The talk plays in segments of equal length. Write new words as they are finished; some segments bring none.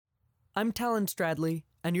I'm Talon Stradley,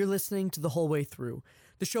 and you're listening to The Whole Way Through,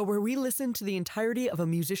 the show where we listen to the entirety of a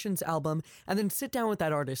musician's album and then sit down with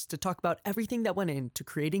that artist to talk about everything that went into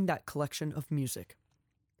creating that collection of music.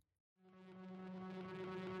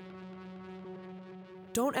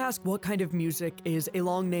 Don't Ask What Kind of Music is a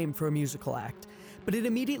long name for a musical act, but it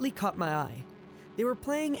immediately caught my eye. They were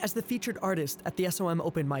playing as the featured artist at the SOM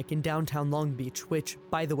Open Mic in downtown Long Beach, which,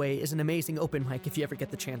 by the way, is an amazing open mic if you ever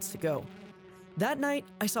get the chance to go. That night,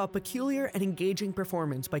 I saw a peculiar and engaging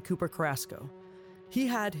performance by Cooper Carrasco. He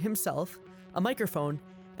had, himself, a microphone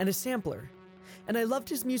and a sampler, and I loved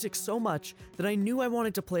his music so much that I knew I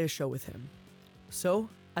wanted to play a show with him. So,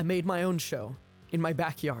 I made my own show, in my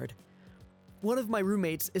backyard. One of my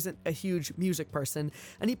roommates isn't a huge music person,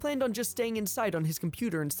 and he planned on just staying inside on his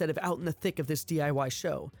computer instead of out in the thick of this DIY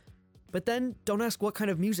show. But then, Don't Ask What Kind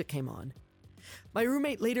of Music came on. My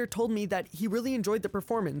roommate later told me that he really enjoyed the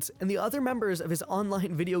performance, and the other members of his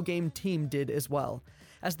online video game team did as well,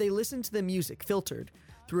 as they listened to the music filtered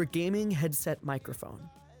through a gaming headset microphone.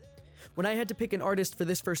 When I had to pick an artist for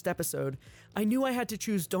this first episode, I knew I had to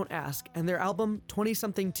choose Don't Ask and their album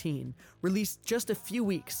 20-Something Teen, released just a few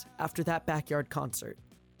weeks after that backyard concert.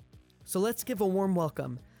 So let's give a warm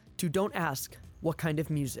welcome to Don't Ask What Kind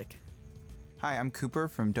of Music. Hi, I'm Cooper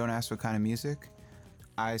from Don't Ask What Kind of Music.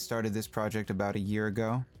 I started this project about a year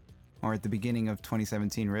ago, or at the beginning of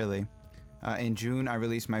 2017 really. In June, I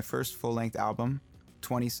released my first full-length album,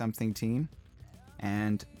 20-Something Teen,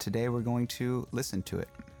 and today we're going to listen to it.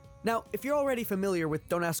 Now, if you're already familiar with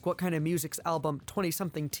Don't Ask What Kind of Music's album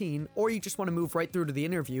 20-Something Teen, or you just want to move right through to the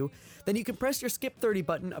interview, then you can press your skip 30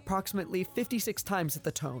 button approximately 56 times at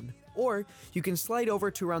the tone, or you can slide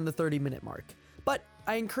over to around the 30-minute mark. But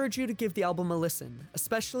I encourage you to give the album a listen,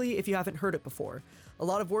 especially if you haven't heard it before. A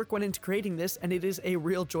lot of work went into creating this, and it is a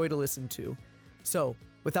real joy to listen to. So,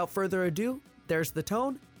 without further ado, there's the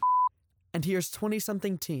tone, and here's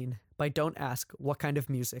 20-Something Teen by Don't Ask What Kind of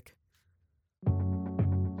Music.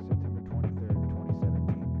 September 23rd,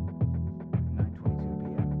 2017, 9:22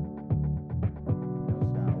 p.m. No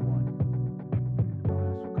Style 1. Don't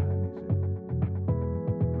Ask What Kind of Music.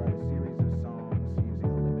 Write a series of songs using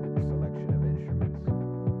a limited selection of instruments.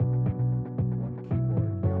 One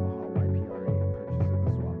keyboard, Yamaha YPR-8, purchased at the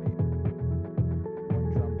swap meet. One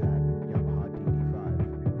drum pad, Yamaha DD5,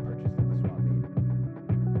 purchased at the swap meet.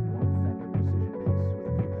 One Fender Precision bass with a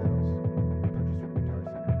few pedals, purchased from Guitar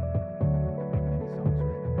Center. Many songs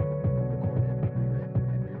written, recorded, rewritten,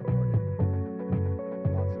 and re-recorded.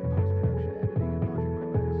 Lots of post-production editing and Logic Pro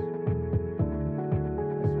X. I swore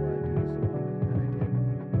I'd do this alone, and I did,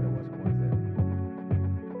 but it wasn't worth it. This is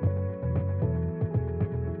too much work,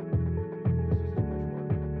 and very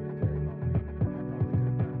lonely. I probably could have done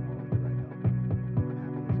more with the right help.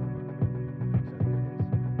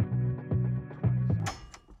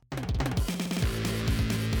 I'm happy it's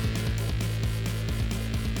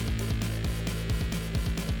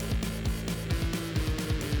over. So here it is.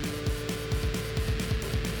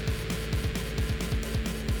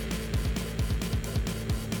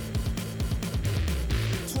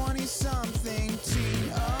 20-something. Twenty-something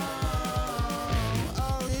teen,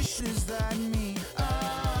 all issues that me,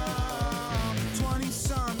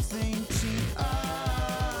 20-something teen,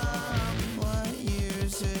 what year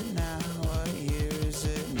is it now, what year is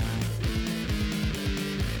it now,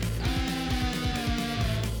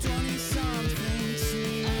 20-something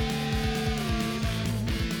teen,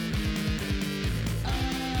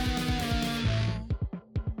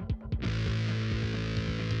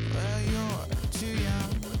 well you're too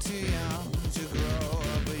young to grow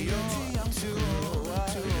up, but you're too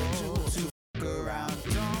old to fuck around.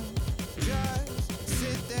 Don't just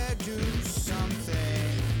sit there, do something.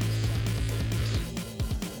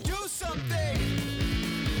 Do something!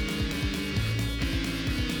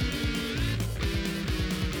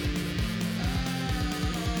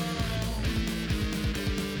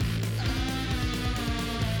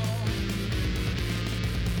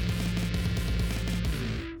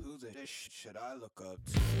 Who the should I look up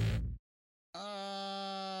to?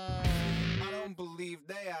 I don't believe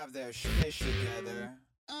they have their shit together.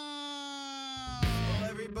 Well,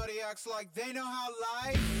 everybody acts like they know how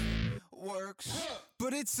life works,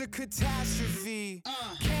 but it's a catastrophe.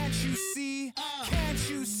 Can't you see? Can't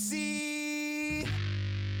you see?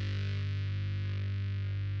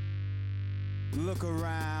 Look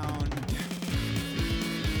around.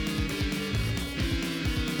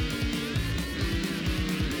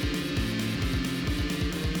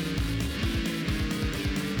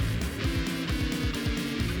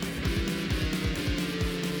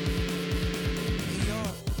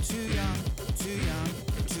 Too young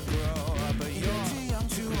to grow up, but you're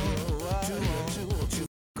too old to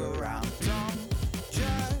fuck around.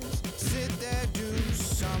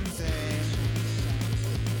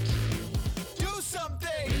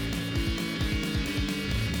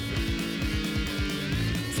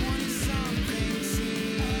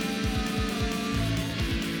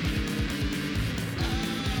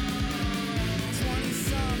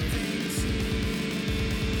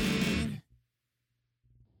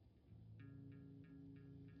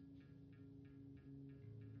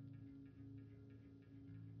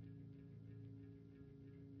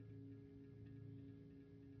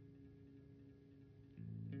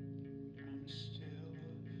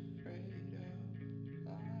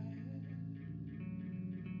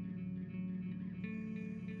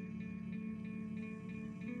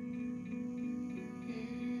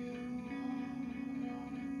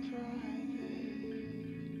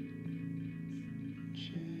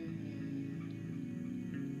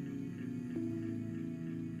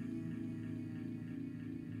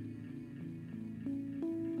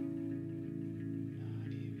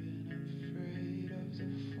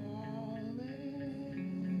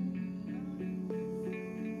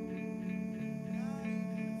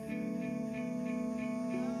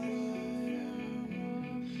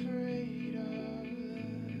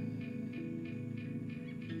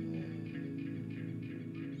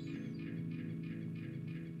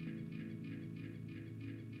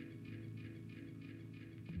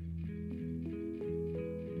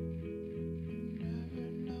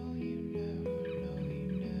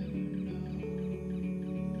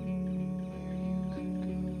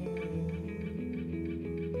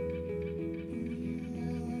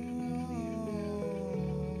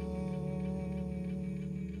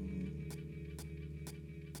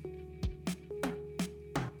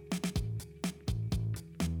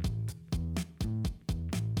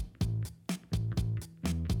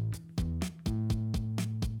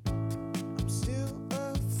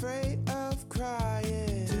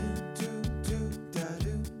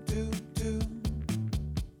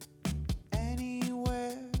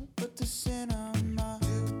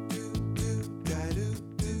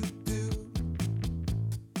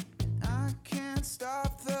 can't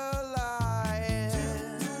stop the light.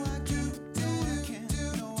 No, I can't,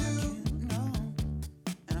 no,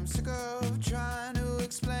 and I'm sick of trying to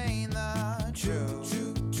explain the truth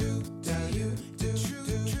to you,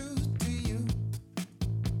 truth to you.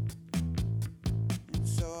 And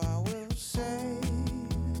so I will say,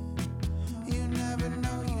 you never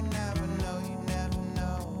know, you never know, you never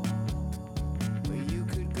know where you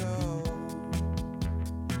could go.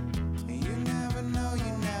 You never know,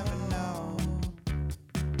 you never know,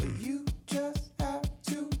 but you just have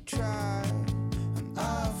to try.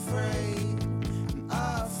 I'm afraid,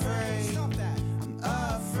 I'm afraid. Stop that.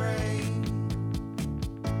 I'm afraid,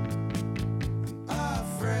 I'm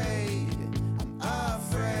afraid, I'm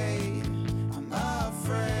afraid, I'm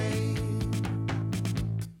afraid.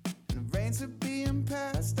 And the reins are being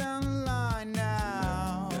passed down the line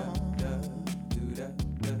now.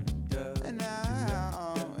 And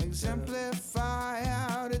now exemplify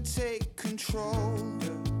how to take control.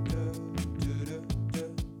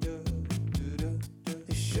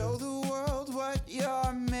 Show the world what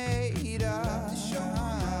you're made of.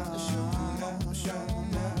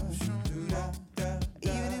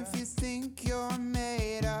 Even if you think you're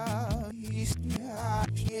made of. I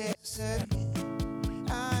said,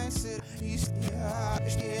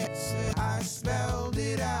 I spelled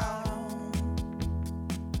it out.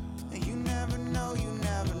 And you never know, you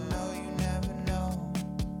never know, you never know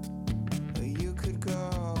where you could go.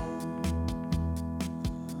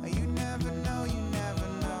 You never know, you never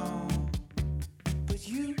know, but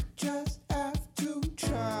you just have to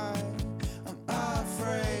try. I'm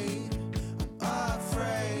afraid, I'm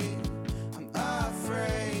afraid, I'm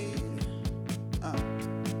afraid, I'm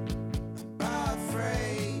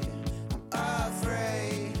afraid, I'm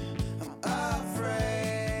afraid, I'm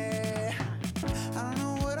afraid. I don't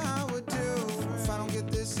know what I would do if I don't get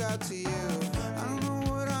this out to you. I don't know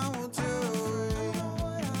what I will do.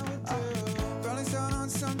 Probably start on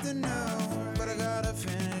something new, but I gotta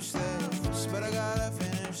finish this. But I gotta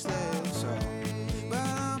finish this. So, but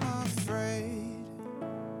I'm afraid.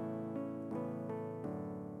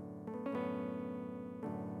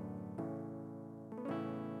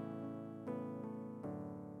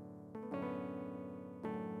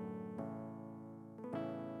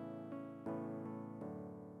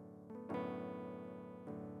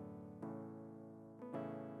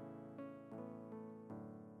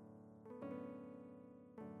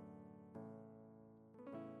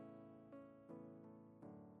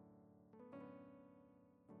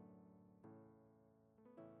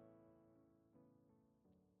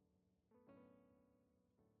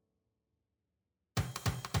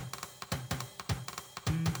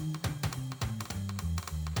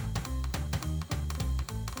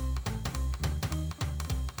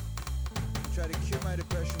 Try to cure my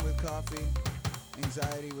depression with coffee,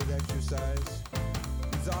 anxiety with exercise,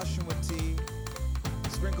 exhaustion with tea,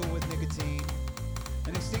 sprinkle with nicotine,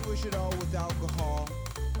 and extinguish it all with alcohol,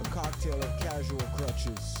 a cocktail of casual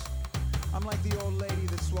crutches. I'm like the old lady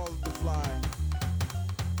that swallowed the fly.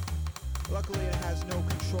 Luckily it has no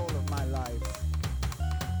control of my life,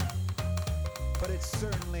 but it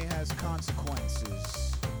certainly has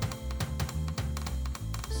consequences.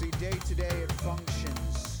 See, day to day it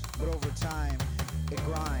functions, but over time, it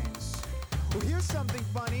grinds. Well, here's something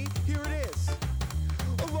funny. Here it is.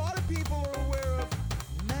 A lot of people are aware of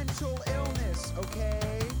mental illness,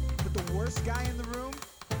 okay? But the worst guy in the room,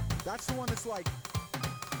 that's the one that's like,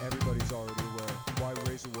 everybody's already aware. Why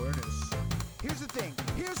raise awareness? Here's the thing.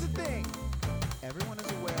 Everyone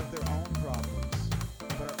is aware of their own problems,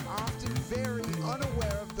 but are often very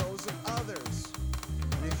unaware of those of others.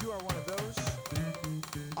 And if you are one of those,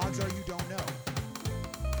 odds are you don't know.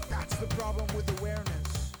 That's the problem with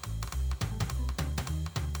awareness.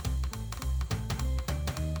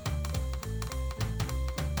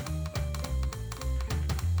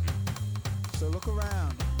 So look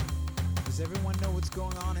around. Does everyone know what's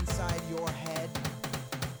going on inside your head?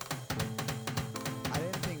 I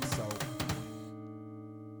didn't think so.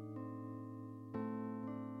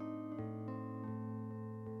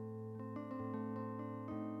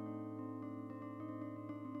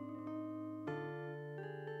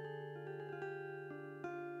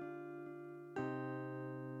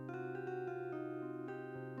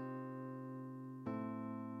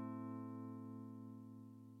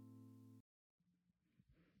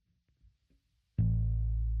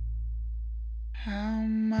 How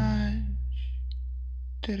much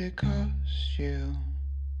did it cost you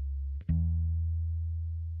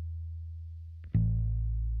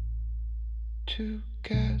to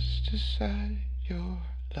cast aside your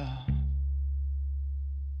love?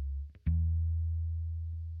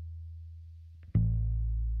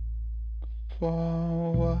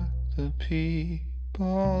 for what the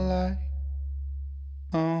people like.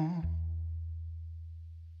 Oh,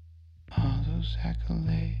 all those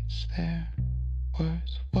accolades, they're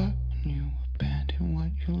worth what when you abandon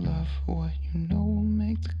what you love for what you know will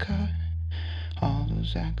make the cut. All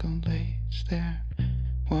those accolades, they're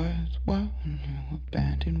worth what when you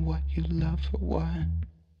abandon what you love for what?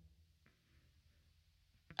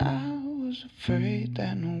 I was afraid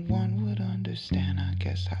that no one would understand. I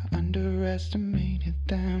guess I underestimated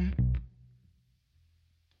them.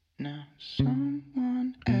 Now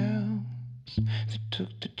someone else that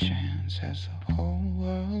took the chance has the whole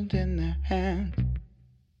world in their hands.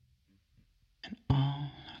 And all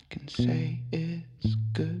I can say is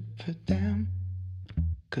good for them,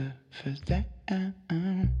 good for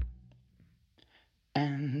them.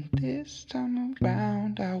 And this time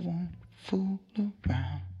around I won't fool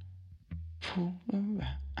around.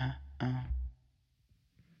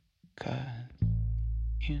 'Cause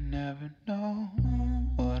you never know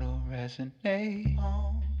what'll resonate.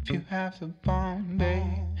 If you have the bomb,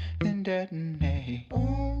 babe, then detonate.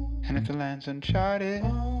 And if the land's uncharted,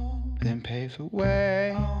 then pave the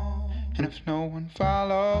way. And if no one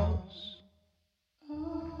follows,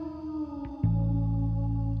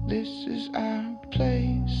 this is our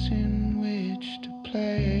place in which to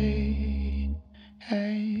play.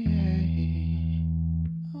 Hey, hey.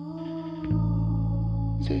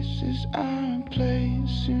 This is our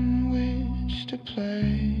place in which to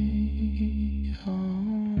play.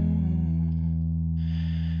 Oh,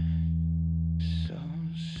 so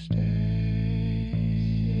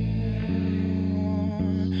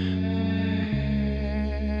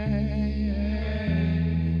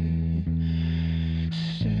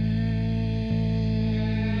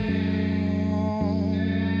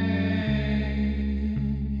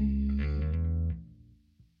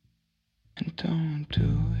and don't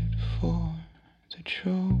do it for the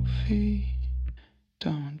trophy.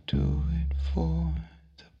 Don't do it for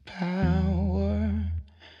the power.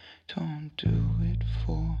 Don't do it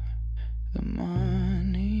for the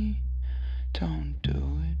money. Don't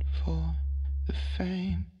do it for the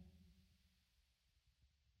fame.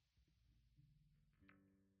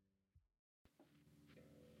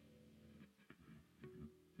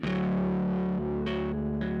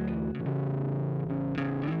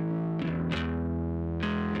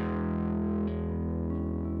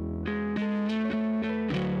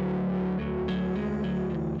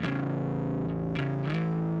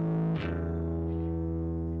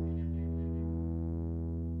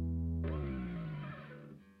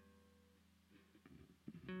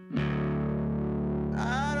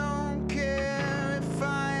 I don't care if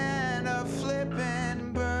I end up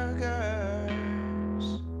flipping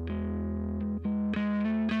burgers.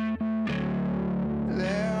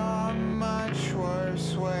 There are much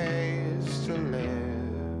worse ways to live.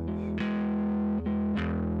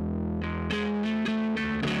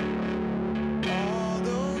 All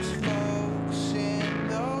those folks in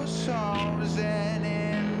those homes and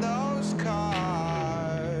in those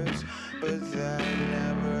cars, but that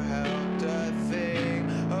never helped a thing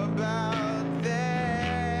about their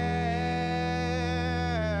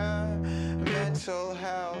mental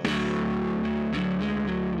health.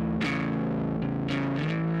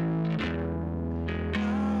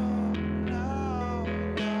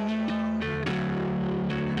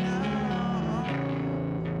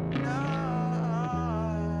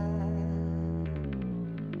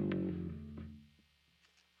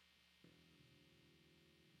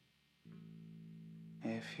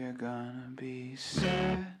 If you're gonna be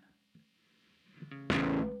sad,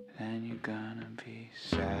 then you're gonna be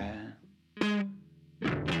sad.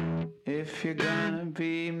 If you're gonna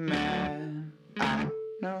be mad, I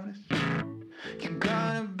notice you're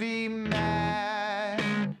gonna be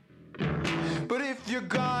mad. But if you're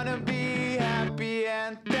gonna be happy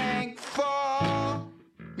and thankful,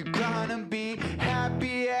 you're gonna be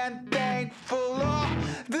happy and thankful all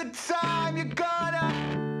the time. You're gonna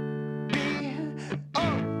be,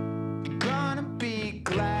 oh, you're gonna be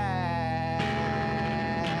glad.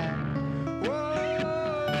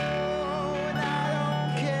 Whoa, and I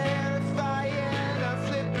don't care if I end up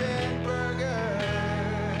flipping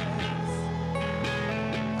burgers.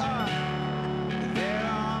 There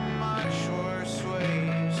are much worse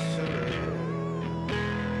ways to live.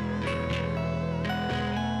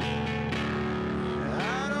 I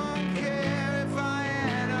don't care if I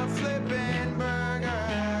end up flipping burgers.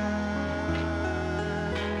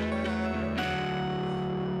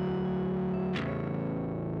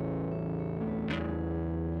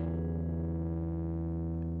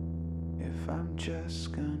 If I'm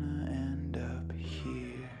just gonna end up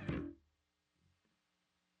here.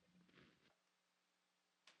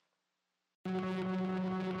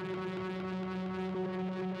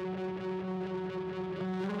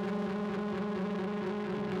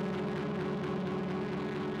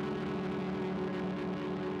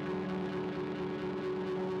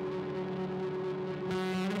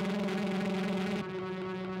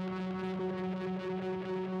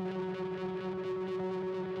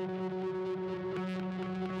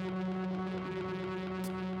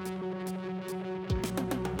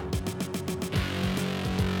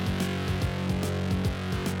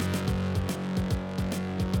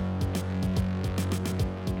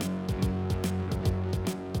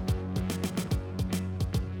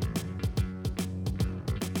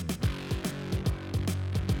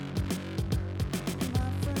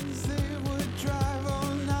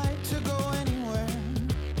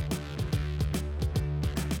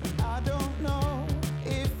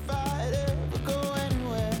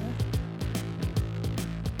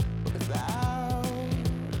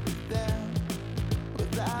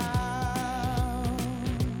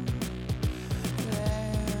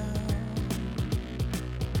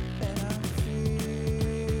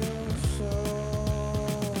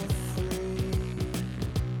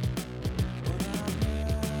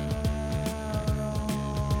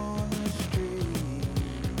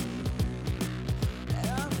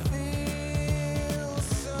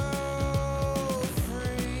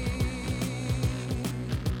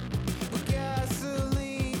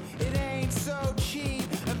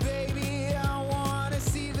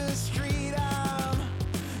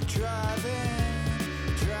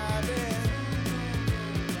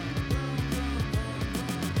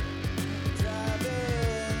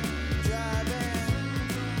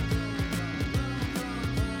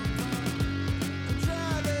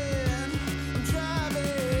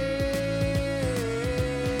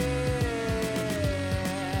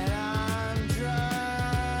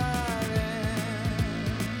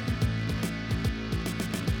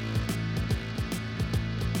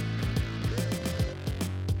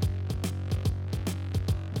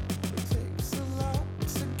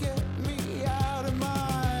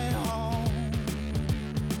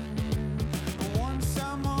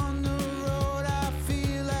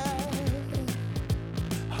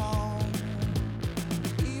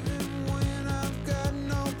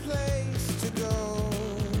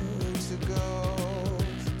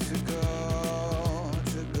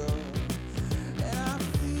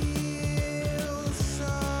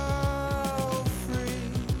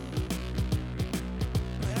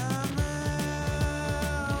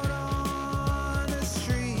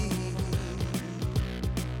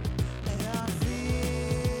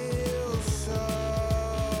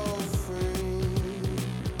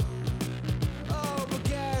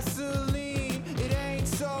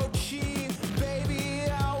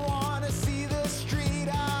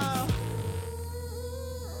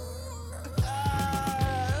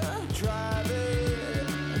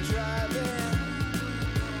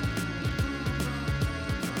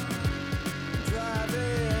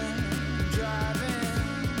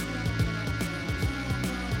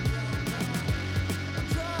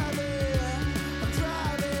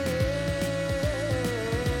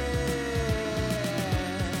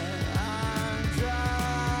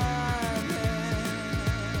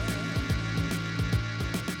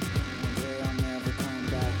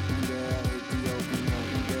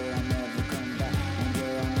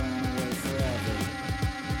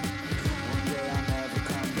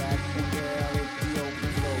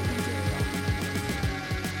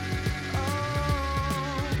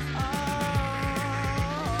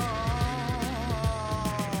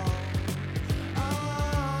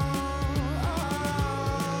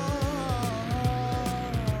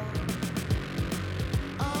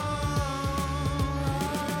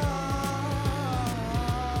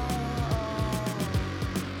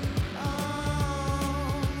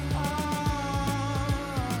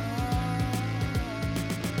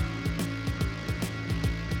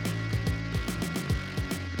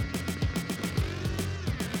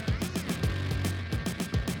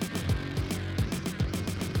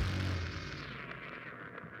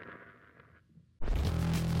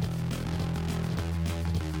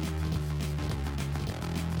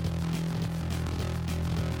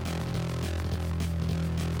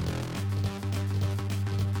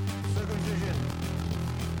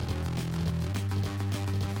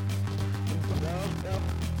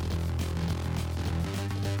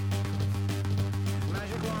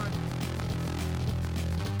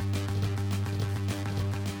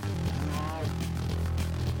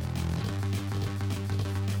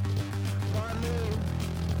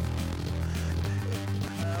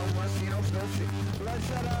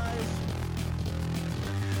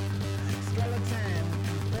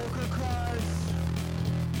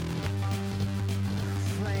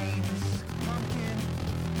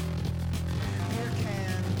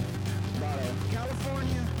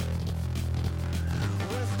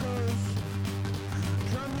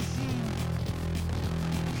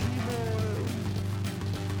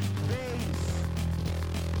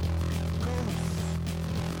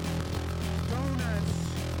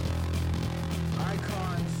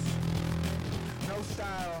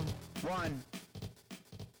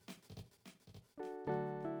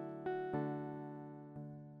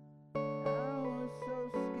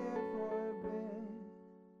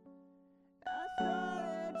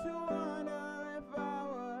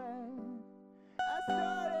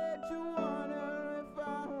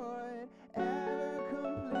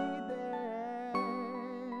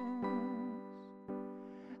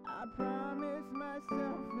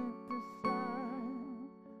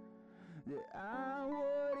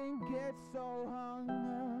 get so hung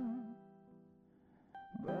up,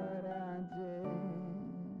 but I did.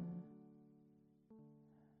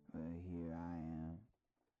 But here I am.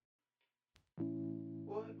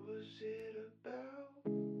 What was it about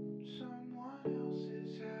someone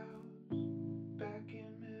else's house back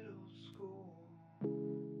in middle school?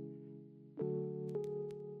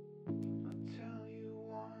 I'll tell you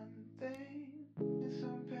one thing,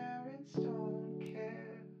 some parents don't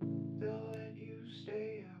care. They'll let you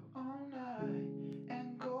stay up all night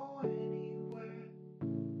and go anywhere.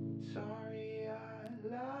 Sorry I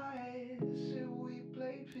lied, said we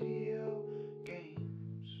played video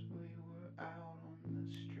games. We were out on the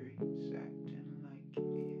streets acting like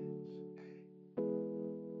idiots.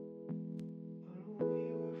 But we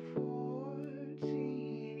were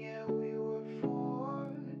 14, yeah, we were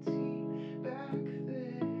 14 back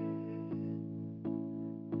then.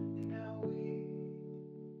 And now we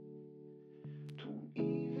don't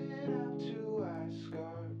even have to ask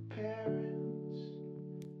our parents.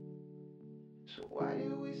 So why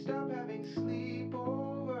did we stop having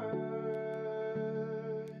sleepovers?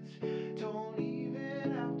 Don't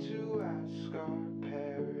even have to ask our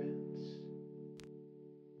parents.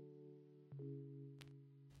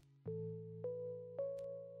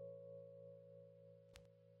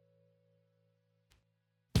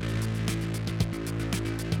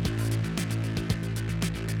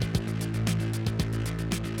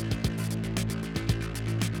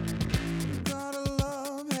 Got a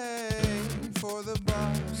love-hate for the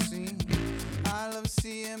bar scene. I love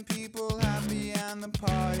seeing people happy and the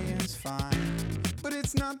partying's fine. But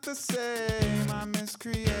it's not the same, I miss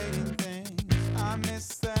creating things. I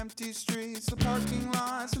miss the empty streets, the parking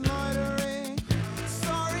lots, and loitering.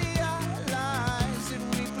 Sorry I lied, said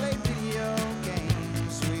we played video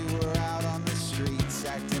games. We were out on the streets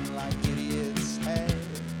acting like idiots, hey.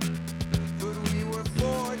 But we were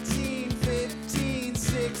 14, 15,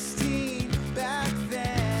 16 back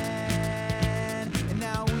then. And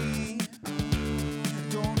now we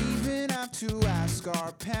don't even have to ask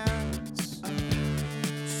our parents.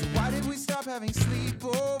 So why did we stop having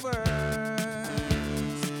sleepovers?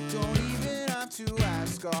 Don't even have to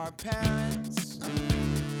ask our parents.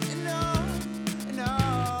 No, no.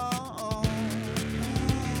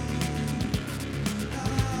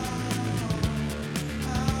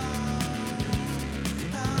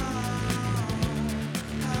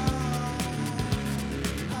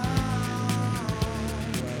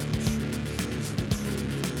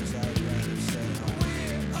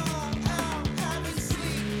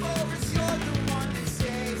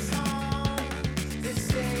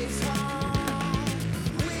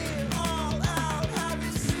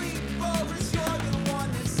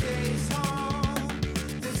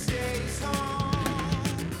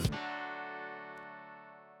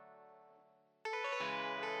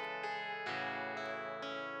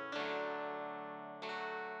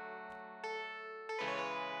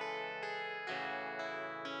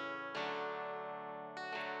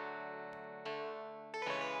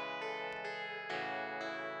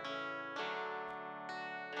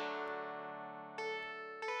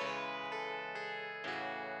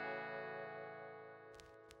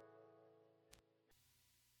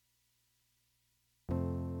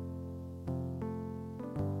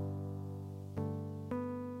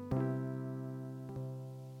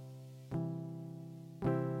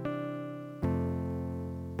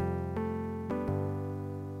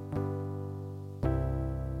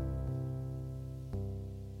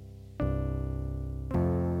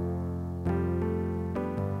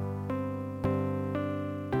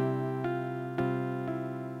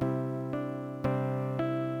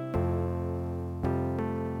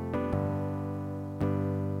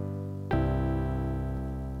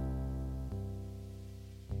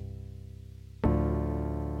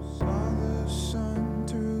 Saw the sun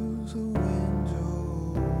through the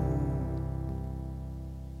window,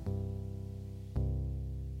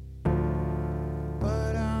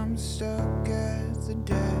 but I'm stuck at the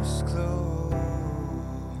desk though.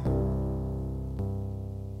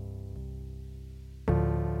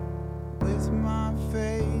 With my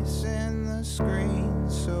face in the screen,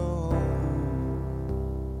 so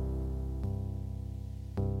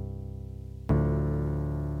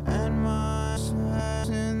and my eyes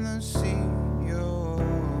in the seat, yo.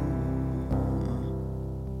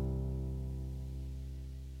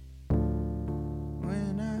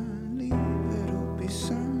 When I leave, it'll be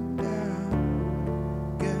sundown.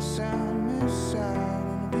 Guess I'll miss out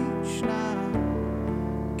on the beach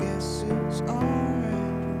now. Guess it's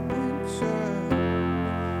already winter.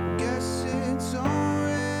 Guess it's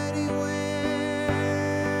already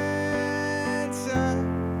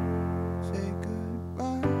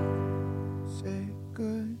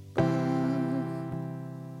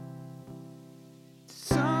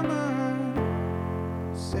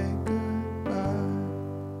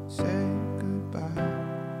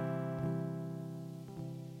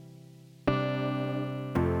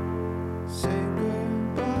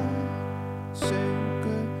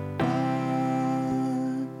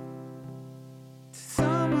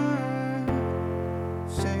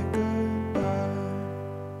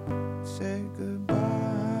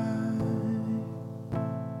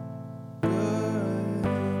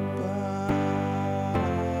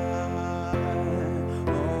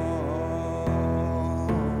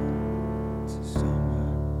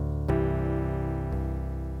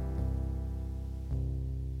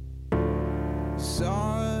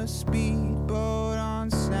Saw a speedboat on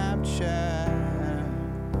Snapchat.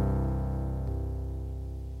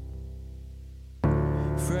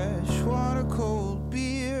 Fresh water, cold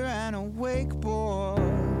beer, and a wakeboard.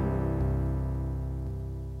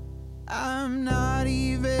 I'm not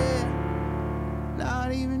even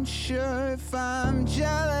sure if I'm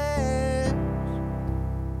jealous.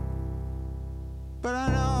 But I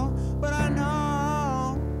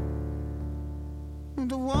know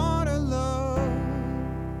the water love.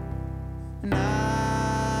 And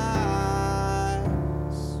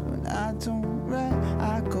when I don't write,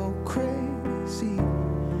 I go crazy.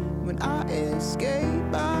 When I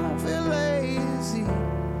escape, I feel lazy.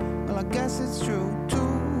 Well, I guess it's true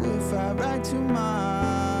too if I write too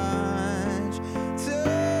much. So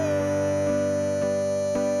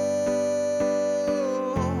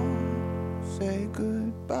say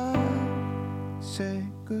goodbye, say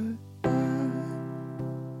goodbye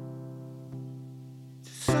to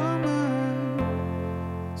summer.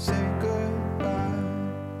 Say goodbye,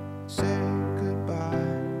 say goodbye.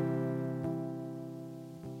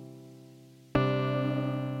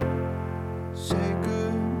 Say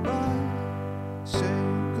goodbye, say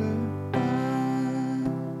goodbye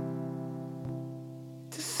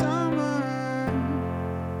to summer.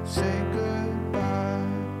 Say goodbye,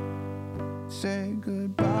 say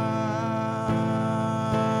goodbye,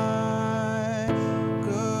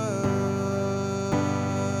 goodbye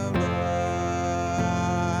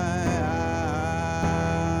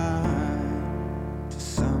to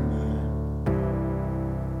summer.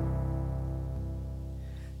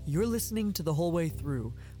 You're listening to The Whole Way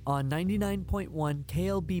Through on 99.1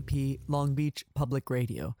 KLBP Long Beach Public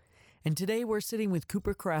Radio. And today we're sitting with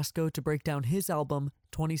Cooper Carrasco to break down his album,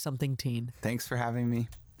 20-Something Teen. Thanks for having me.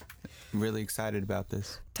 I'm really excited about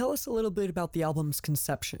this. Tell us a little bit about the album's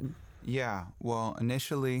conception. Yeah, well,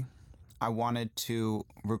 initially, I wanted to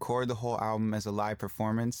record the whole album as a live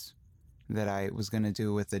performance that I was going to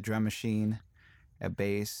do with a drum machine, a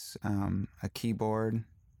bass, a keyboard,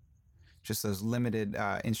 just those limited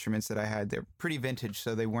instruments that I had. They're pretty vintage,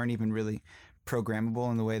 so they weren't even really programmable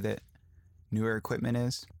in the way that newer equipment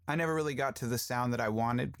is. I never really got to the sound that I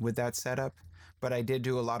wanted with that setup, but I did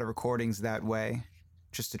do a lot of recordings that way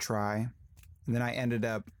just to try. And then I ended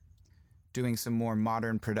up doing some more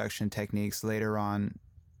modern production techniques later on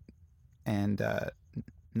and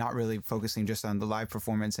not really focusing just on the live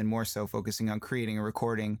performance and more so focusing on creating a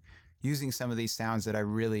recording using some of these sounds that I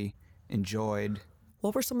really enjoyed.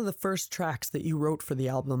 What were some of the first tracks that you wrote for the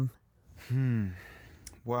album?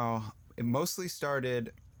 Well, it mostly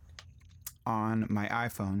started on my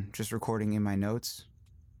iPhone, just recording in my notes.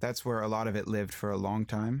 That's where a lot of it lived for a long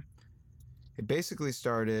time. It basically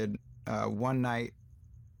started one night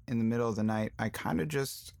in the middle of the night. I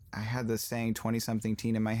had this saying 20-something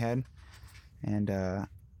teen in my head. And I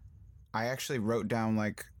actually wrote down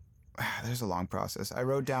there's a long process. I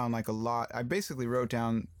wrote down a lot. I basically wrote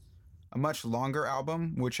down a much longer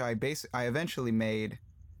album, which I eventually made,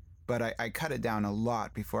 but I cut it down a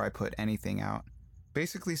lot before I put anything out.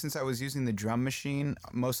 Basically, since I was using the drum machine,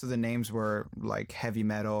 most of the names were like heavy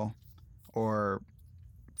metal or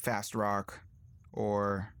fast rock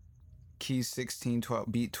or keys 16, 12,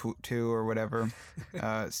 beat 2 or whatever,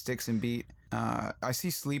 sticks and beat. I see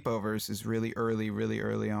Sleepovers is really early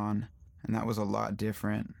on, and that was a lot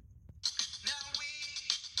different.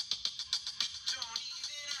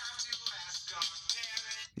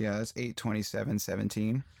 Yeah, that's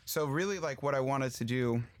 8/27/17. So really, what I wanted to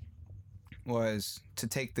do was to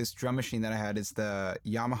take this drum machine that I had. It's the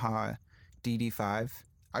Yamaha DD5.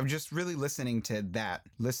 I'm just really listening to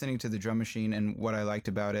the drum machine and what I liked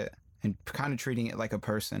about it, and kind of treating it like a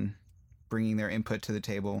person, bringing their input to the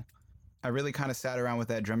table. I really kind of sat around with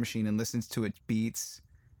that drum machine and listened to its beats,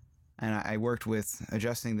 and I worked with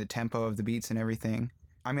adjusting the tempo of the beats and everything.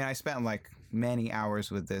 I mean, I spent many hours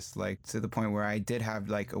with this, to the point where I did have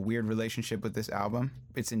a weird relationship with this album.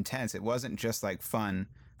 It's intense. It wasn't just fun.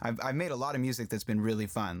 I've made a lot of music that's been really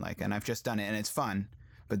fun, and I've just done it and it's fun.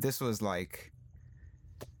 But this was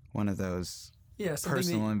one of those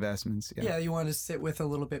personal investments. Yeah, you want to sit with a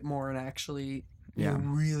little bit more and actually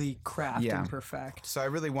really craft and perfect. So I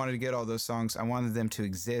really wanted to get all those songs. I wanted them to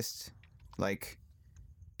exist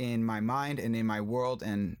in my mind and in my world,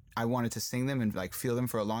 and I wanted to sing them and feel them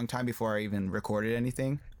for a long time before I even recorded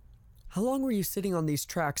anything. How long were you sitting on these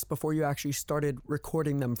tracks before you actually started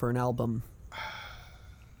recording them for an album?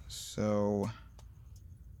 So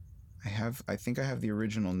I think I have the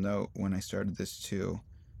original note when I started this too.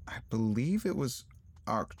 I believe it was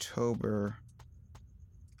October.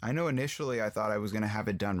 I know initially I thought I was going to have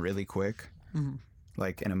it done really quick, in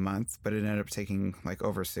a month, but it ended up taking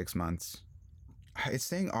over 6 months. It's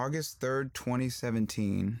saying August 3rd,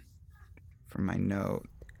 2017 from my note.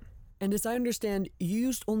 And as I understand, you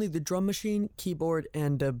used only the drum machine, keyboard,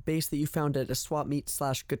 and a bass that you found at a swap meet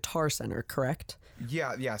 / guitar center, correct?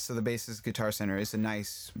 Yeah. So the bass is Guitar Center. It's a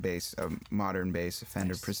nice bass, a modern bass, a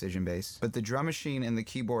Fender Precision bass. But the drum machine and the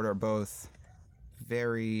keyboard are both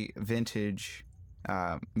very vintage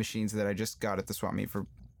machines that I just got at the swap meet for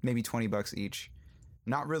maybe $20 each.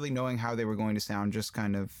 Not really knowing how they were going to sound, just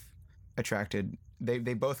kind of attracted.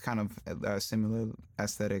 They both kind of similar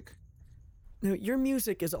aesthetic. Now, your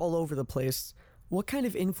music is all over the place. What kind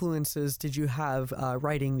of influences did you have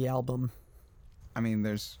writing the album? I mean,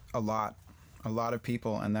 there's a lot of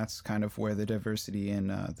people, and that's kind of where the diversity in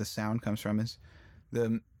the sound comes from, is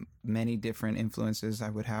the many different influences I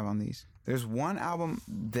would have on these. There's one album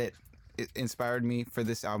that inspired me for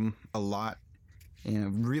this album a lot in a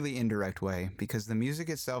really indirect way, because the music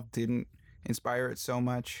itself didn't inspire it so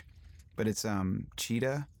much, but it's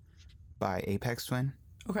Cheetah by Aphex Twin.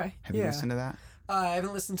 Okay. Have you listened to that? I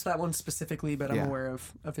haven't listened to that one specifically, but I'm Yeah. aware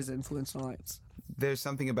of his influence on it. There's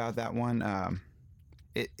something about that one.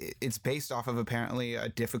 It's based off of apparently a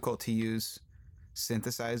difficult to use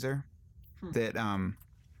synthesizer that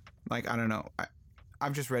like, I don't know.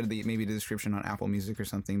 I've just read maybe the description on Apple Music or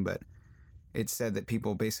something, but it said that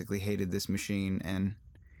people basically hated this machine, and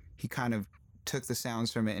he kind of took the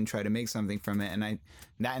sounds from it and tried to make something from it, and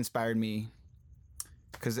that inspired me,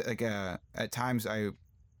 because like at times I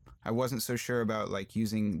wasn't so sure about like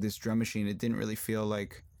using this drum machine. It didn't really feel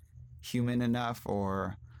like human enough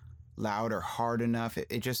or loud or hard enough.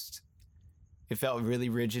 It felt really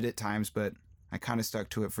rigid at times, but I kind of stuck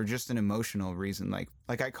to it for just an emotional reason. Like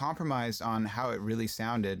I compromised on how it really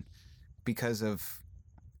sounded because of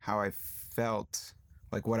how I felt,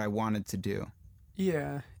 like what I wanted to do.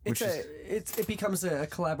 Yeah, Which it becomes a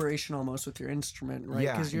collaboration almost with your instrument, right?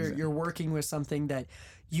 Yeah, Because exactly. you're working with something that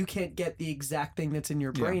you can't get the exact thing that's in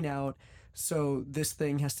your Yeah. brain out. So this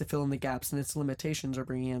thing has to fill in the gaps, and its limitations are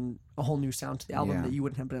bringing in a whole new sound to the album Yeah. that you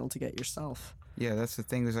wouldn't have been able to get yourself. Yeah, that's the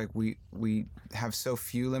thing, is like we have so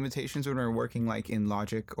few limitations when we're working like in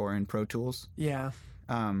Logic or in Pro Tools. Yeah.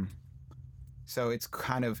 So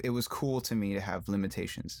it was cool to me to have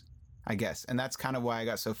limitations, I guess. And that's kind of why I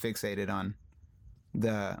got so fixated on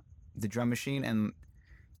the drum machine. And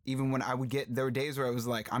even when there were days where I was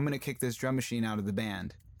like, I'm going to kick this drum machine out of the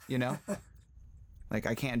band, you know? Like,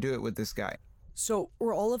 I can't do it with this guy. So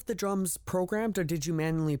were all of the drums programmed, or did you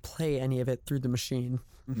manually play any of it through the machine?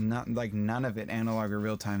 Not like none of it analog or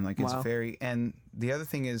real time. Like it's Wow. and the other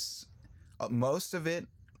thing is most of it,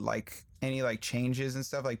 like any like changes and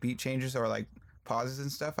stuff, like beat changes or like pauses and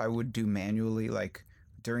stuff, I would do manually, like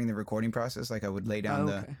during the recording process. Like I would lay down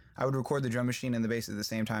okay. I would record the drum machine and the bass at the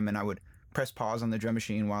same time, and I would press pause on the drum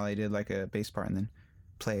machine while I did like a bass part and then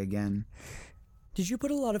play again. Did you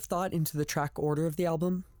put a lot of thought into the track order of the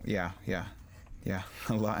album? Yeah,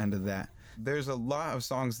 a lot into that. There's a lot of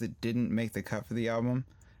songs that didn't make the cut for the album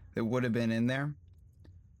that would have been in there.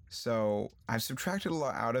 So I've subtracted a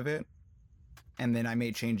lot out of it, and then I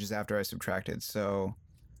made changes after I subtracted. So,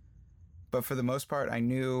 but for the most part, I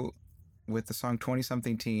knew with the song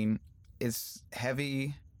 20-something Teen, it's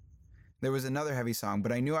heavy. There was another heavy song,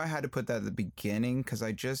 but I knew I had to put that at the beginning because Yeah,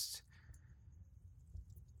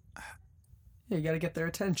 you got to get their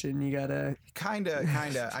attention. You got to...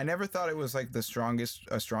 Kinda. I never thought it was like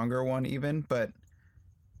a stronger one even, but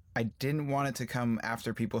I didn't want it to come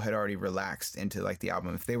after people had already relaxed into like the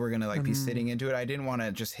album. If they were gonna like be sitting into it, I didn't want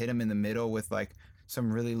to just hit them in the middle with like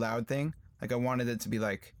some really loud thing. Like I wanted it to be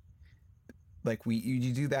like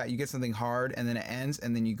you do that, you get something hard, and then it ends,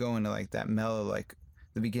 and then you go into like that mellow, like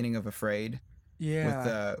the beginning of Afraid with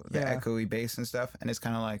the echoey bass and stuff, and it's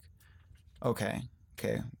kind of like, okay,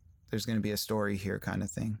 there's gonna be a story here, kind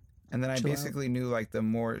of thing. And then I Chill out. basically knew like the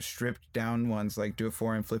more stripped down ones, like Do It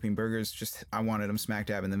For and Flipping Burgers, just I wanted them smack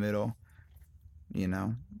dab in the middle, you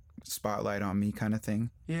know, spotlight on me kind of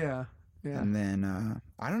thing. Yeah. And then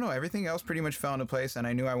I don't know, everything else pretty much fell into place, and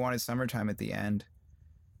I knew I wanted Summertime at the end.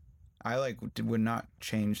 I would not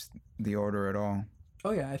change the order at all.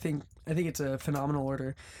 Oh yeah, I think it's a phenomenal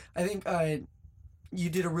order. I think you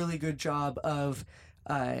did a really good job of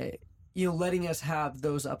letting us have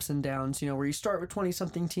those ups and downs, where you start with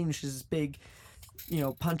 20-something Teen, which is this big,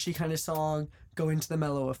 punchy kind of song, go into the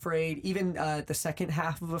mellow Afraid. Even the second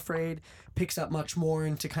half of Afraid picks up much more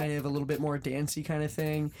into kind of a little bit more dancey kind of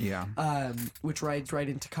thing. Yeah. Which rides right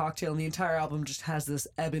into Cocktail. And the entire album just has this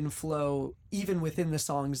ebb and flow, even within the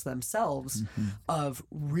songs themselves, of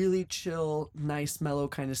really chill, nice, mellow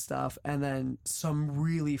kind of stuff, and then some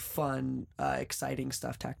really fun, exciting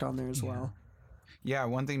stuff tacked on there as well. Yeah,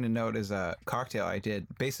 one thing to note is Cocktail I did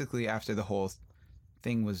basically after the whole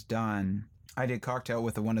thing was done, I did Cocktail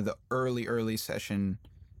with one of the early session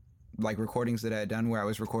like recordings that I had done where I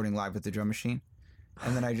was recording live with the drum machine.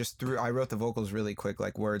 And then I wrote the vocals really quick,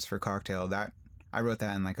 like words for Cocktail. That I wrote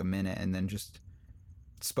that in like a minute and then just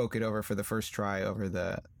spoke it over for the first try over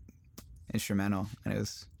the instrumental. And it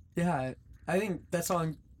was... Yeah, I think that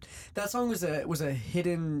song was a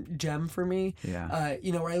hidden gem for me. Yeah.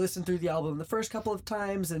 Where I listened through the album the first couple of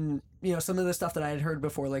times, and some of the stuff that I had heard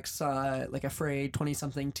before, like Afraid,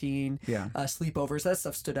 20-something teen, Yeah. Sleepovers, that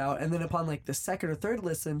stuff stood out. And then upon like the second or third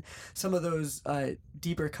listen, some of those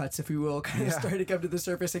deeper cuts, if you will, kind of started to come to the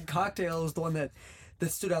surface. And Cocktail was the one that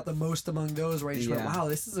stood out the most among those. Where I just went, wow,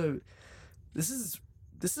 this is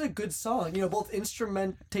a good song, both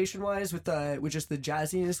instrumentation wise with just the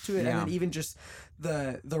jazziness to it, and then even just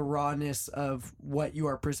the rawness of what you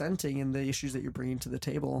are presenting and the issues that you're bringing to the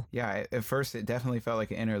table. Yeah, at first it definitely felt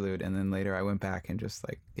like an interlude, and then later I went back and just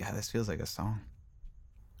like, yeah, this feels like a song.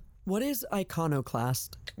 What is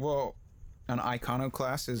iconoclast? Well, an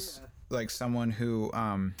iconoclast is like someone who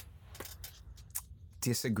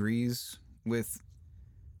disagrees with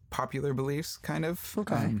popular beliefs, kind of.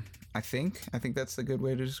 Okay. I think that's a good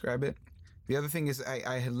way to describe it. The other thing is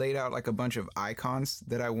I had laid out like a bunch of icons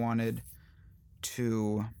that I wanted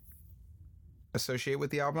to associate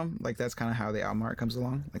with the album. Like that's kind of how the album art comes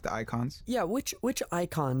along, like the icons. Yeah, which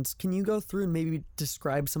icons? Can you go through and maybe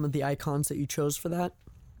describe some of the icons that you chose for that?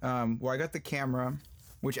 Well, I got the camera,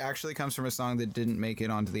 which actually comes from a song that didn't make it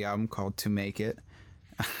onto the album called To Make It.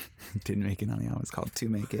 Didn't make it on the album. It's called To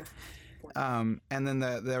Make It. And then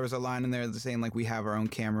there was a line in there saying like we have our own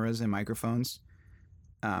cameras and microphones.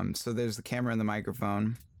 So there's the camera and the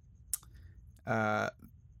microphone. I'll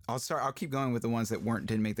keep going with the ones that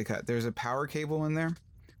didn't make the cut. There's a power cable in there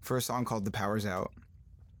for a song called The Power's Out,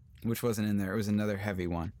 which wasn't in there. It was another heavy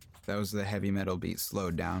one. That was the heavy metal beat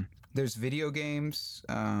slowed down. There's video games.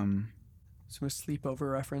 So a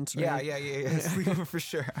sleepover reference, right? Yeah. Sleepover for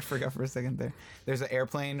sure. I forgot for a second there. There's an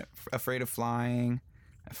airplane, Afraid of Flying,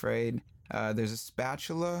 Afraid. There's a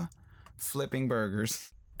spatula, Flipping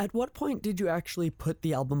Burgers. At what point did you actually put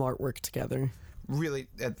the album artwork together? Really,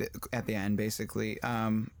 at the end, basically.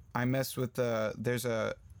 I messed with there's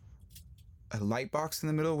a light box in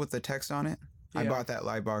the middle with the text on it. I bought that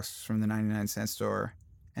light box from the 99-cent store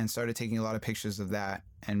and started taking a lot of pictures of that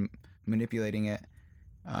and manipulating it.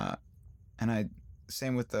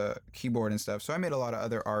 Same with the keyboard and stuff. So I made a lot of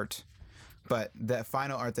other art, but the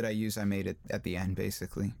final art that I used, I made it at the end,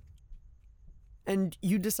 basically. And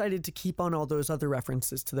you decided to keep on all those other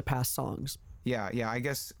references to the past songs. Yeah. I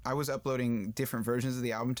guess I was uploading different versions of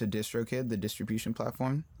the album to DistroKid, the distribution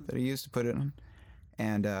platform that I used to put it on.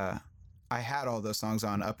 And I had all those songs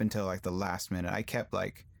on up until like the last minute. I kept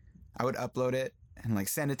like, I would upload it and like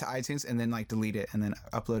send it to iTunes and then like delete it and then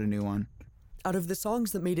upload a new one. Out of the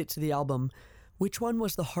songs that made it to the album, which one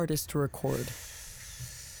was the hardest to record?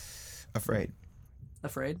 Afraid.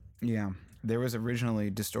 Yeah. There was originally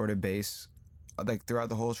distorted bass like throughout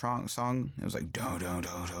the whole song. It was like do do do do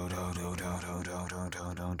do do do do do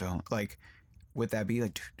do do, like with that beat,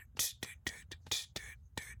 like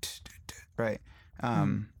right.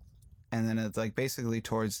 And then it's like basically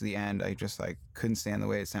towards the end, I just like couldn't stand the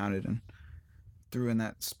way it sounded and threw in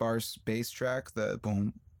that sparse bass track, the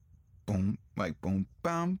boom, boom, like boom,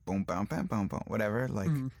 bam, boom, bam, bam, bam, boom, whatever, like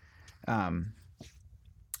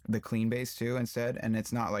the clean bass too instead, and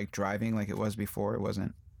it's not like driving like it was before. It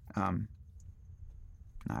wasn't.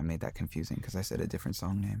 No, I made that confusing because I said a different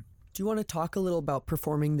song name. Do you want to talk a little about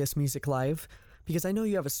performing this music live? Because I know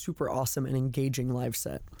you have a super awesome and engaging live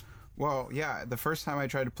set. Well, yeah. The first time I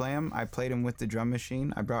tried to play him, I played him with the drum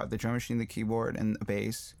machine. I brought the drum machine, the keyboard, and the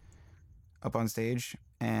bass up on stage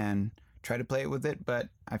and tried to play it with it, but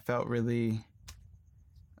I felt really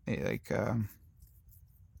like I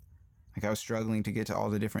was struggling to get to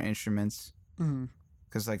all the different instruments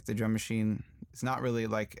because like the drum machine, it's not really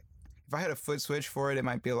like, if I had a foot switch for it, it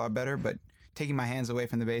might be a lot better, but taking my hands away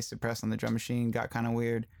from the bass to press on the drum machine got kind of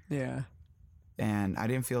weird. Yeah. And I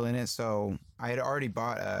didn't feel in it, so I had already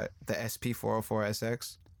bought the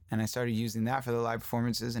SP404SX, and I started using that for the live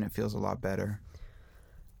performances, and it feels a lot better.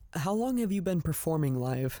 How long have you been performing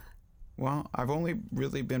live? Well, I've only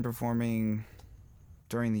really been performing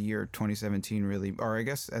during the year 2017, really, or I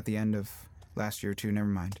guess at the end of last year too, never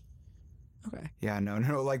mind. Okay. Yeah, no,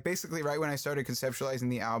 like basically right when I started conceptualizing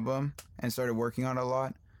the album and started working on it a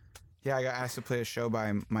lot, yeah, I got asked to play a show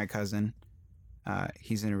by my cousin.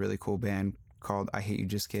 He's in a really cool band called I Hate You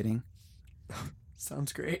Just Kidding.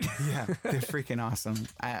 Sounds great. Yeah, they're freaking awesome.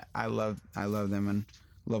 I love them and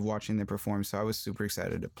love watching them perform, so I was super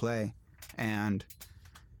excited to play. And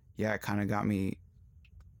yeah, it kind of got me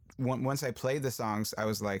once I played the songs, I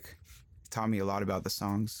was like, it taught me a lot about the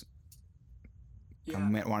songs.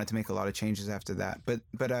 I wanted to make a lot of changes after that. But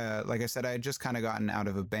like I said, I had just kind of gotten out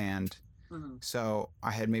of a band. So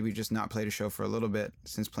I had maybe just not played a show for a little bit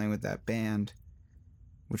since playing with that band,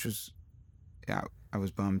 which was, yeah, I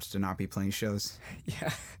was bummed to not be playing shows.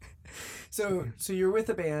 Yeah. So you're with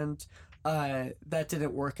a band that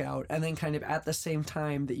didn't work out, and then kind of at the same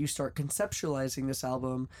time that you start conceptualizing this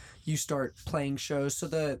album, you start playing shows. So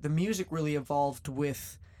the music really evolved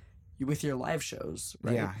with your live shows,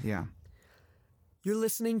 right? Yeah. You're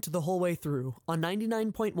listening to The Whole Way Through on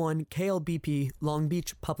 99.1 KLBP Long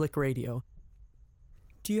Beach Public Radio.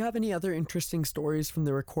 Do you have any other interesting stories from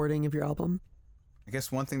the recording of your album? I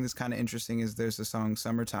guess one thing that's kind of interesting is there's a song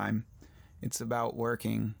Summertime. It's about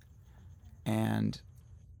working, and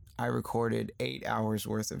I recorded 8 hours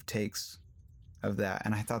worth of takes of that,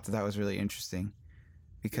 and I thought that was really interesting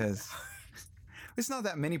because it's not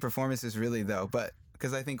that many performances really though, but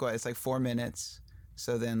because I think it's like 4 minutes,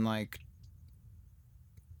 so then like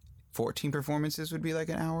 14 performances would be like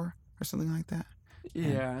an hour or something like that.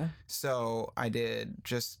 Yeah. And so I did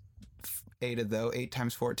just 8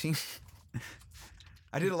 times 14.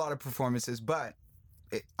 I did a lot of performances, but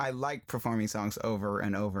I like performing songs over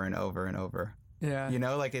and over and over and over. Yeah. You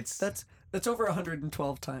know, like it's... That's over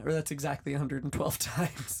 112 times, or that's exactly 112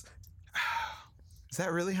 times. Is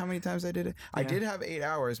that really how many times I did it? Yeah. I did have 8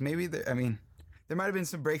 hours. Maybe, there might have been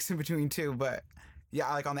some breaks in between too, but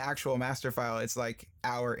yeah, like on the actual master file, it's like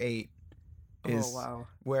hour 8 is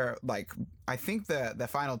where like, I think the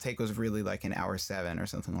final take was really like an hour 7 or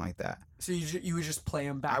something like that. So you would just play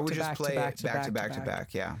them back to back. I would just play it back to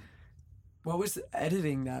back, yeah. What was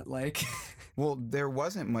editing that like? Well, there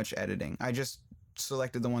wasn't much editing. I just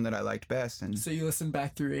selected the one that I liked best. And so you listened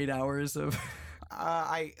back through 8 hours of...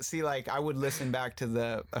 I see, like I would listen back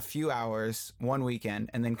to a few hours one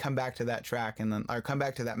weekend and then come back to that track or come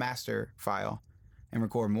back to that master file and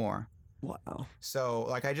record more. Wow. So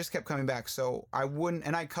like I just kept coming back. So I wouldn't,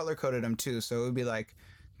 and I color coded them too. So it would be like,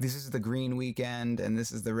 this is the green weekend and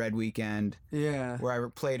this is the red weekend. Yeah. Where I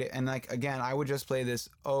played it. And like, again, I would just play this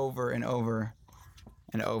over and over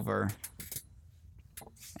and over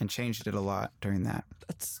and changed it a lot during that.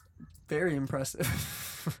 That's very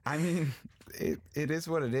impressive. I mean, it is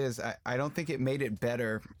what it is. I don't think it made it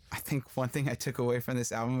better. I think one thing I took away from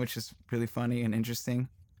this album, which is really funny and interesting,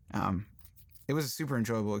 it was a super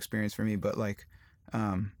enjoyable experience for me, but like,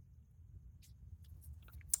 I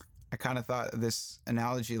kind of thought this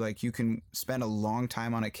analogy, like you can spend a long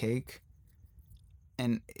time on a cake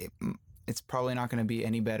and it's probably not going to be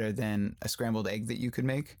any better than a scrambled egg that you could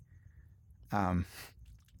make.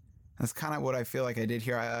 That's kind of what I feel like I did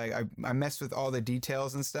here. I messed with all the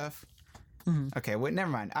details and stuff. Mm-hmm. Okay, wait, never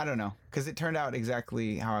mind. I don't know, because it turned out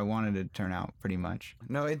exactly how I wanted it to turn out, pretty much.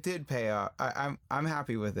 No, it did pay off. I'm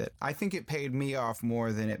happy with it. I think it paid me off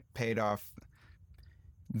more than it paid off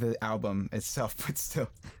the album itself, but still.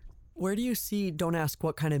 Where do you see Don't Ask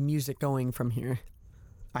What Kind of Music going from here?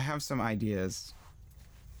 I have some ideas.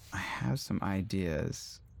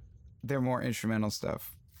 They're more instrumental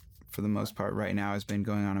stuff for the most part right now has been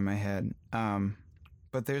going on in my head.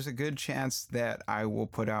 But there's a good chance that I will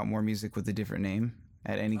put out more music with a different name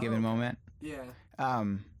at any given moment. Yeah.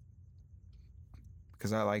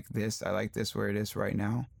 Because I like this where it is right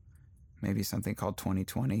now. Maybe something called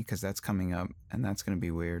 2020, because that's coming up, and that's going to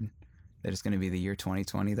be weird. That it's going to be the year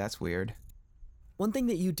 2020. That's weird. One thing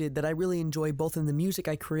that you did that I really enjoy, both in the music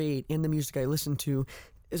I create and the music I listen to,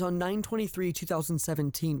 is on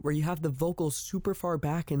 9/23/2017, where you have the vocals super far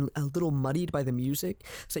back and a little muddied by the music,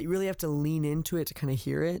 so you really have to lean into it to kind of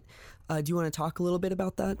hear it. Do you want to talk a little bit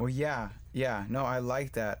about that? Well, yeah. No, I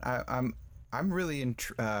like that. I'm really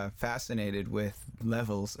fascinated with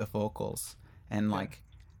levels of vocals and like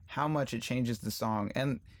how much it changes the song.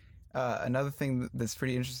 And another thing that's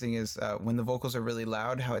pretty interesting is when the vocals are really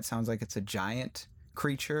loud, how it sounds like it's a giant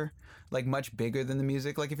creature, like much bigger than the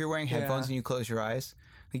music. Like if you're wearing headphones and you close your eyes,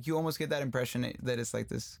 like you almost get that impression that it's like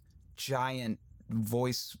this giant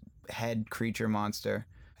voice head creature monster.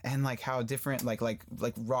 And like how different, like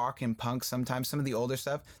rock and punk, sometimes some of the older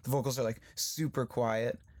stuff, the vocals are like super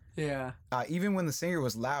quiet. Yeah. Even when the singer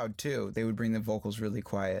was loud too, they would bring the vocals really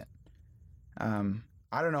quiet.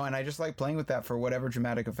 I don't know, and I just like playing with that for whatever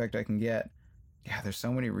dramatic effect I can get. Yeah, there's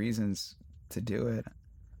so many reasons to do it.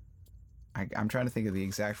 I'm trying to think of the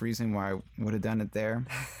exact reason why I would have done it there.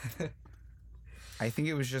 I think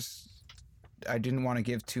it was just I didn't want to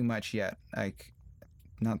give too much yet, like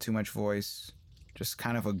not too much voice, just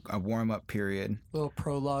kind of a warm-up period. A little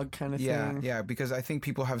prologue kind of thing. Yeah, because I think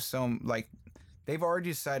people have they've already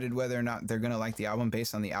decided whether or not they're going to like the album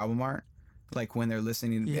based on the album art. like when they're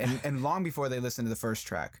listening, Yeah. and long before they listen to the first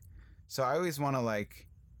track. So I always want to like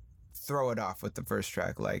throw it off with the first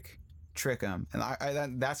track, like trick them,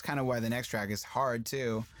 and that's kind of why the next track is hard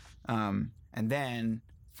too. And then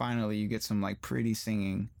finally you get some like pretty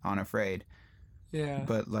singing on Afraid. Yeah.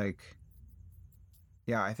 But like,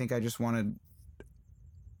 yeah, I think I just wanted,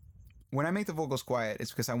 when I make the vocals quiet,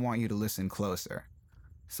 it's because I want you to listen closer.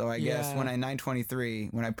 So I guess Yeah. when I 923,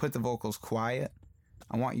 when I put the vocals quiet,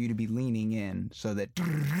 I want you to be leaning in so that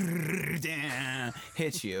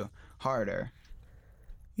hits you harder.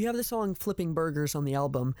 You have the song Flipping Burgers on the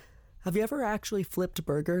album. Have you ever actually flipped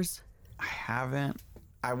burgers? I haven't.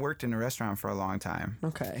 I worked in a restaurant for a long time.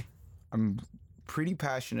 Okay. I'm pretty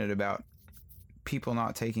passionate about people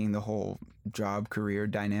not taking the whole job career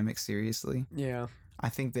dynamic seriously. Yeah. I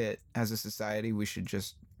think that as a society, we should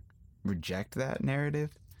just reject that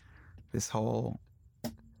narrative. This whole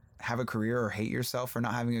have a career or hate yourself for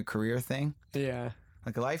not having a career thing. Yeah.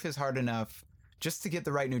 Like, life is hard enough just to get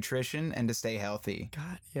the right nutrition and to stay healthy.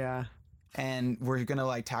 God, yeah. And we're going to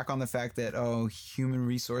like tack on the fact that, oh, human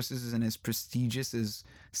resources isn't as prestigious as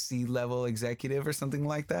C-level executive or something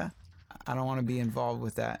like that. I don't want to be involved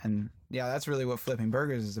with that. And yeah, that's really what Flipping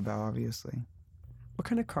Burgers is about, obviously. What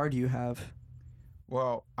kind of car do you have?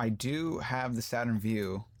 Well, I do have the Saturn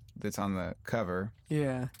Vue that's on the cover.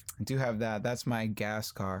 Yeah. I do have that. That's my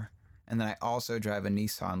gas car. And then I also drive a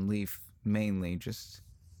Nissan Leaf, mainly just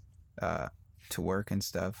to work and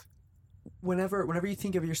stuff. Whenever you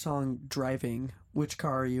think of your song Driving, which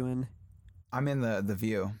car are you in? I'm in the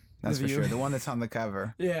Vue. That's The for Vue. sure. The one that's on the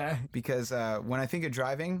cover. Yeah. Because when I think of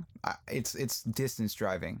driving, it's distance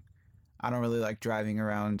driving. I don't really like driving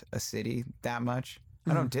around a city that much.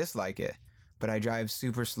 I don't dislike it, but I drive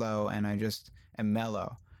super slow and I just am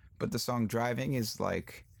mellow. But the song Driving is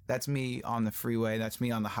like, that's me on the freeway. That's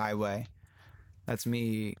me on the highway. That's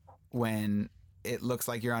me when it looks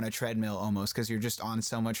like you're on a treadmill almost because you're just on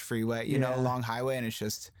so much freeway, you know, Yeah. long highway, and it's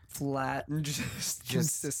just Flat and just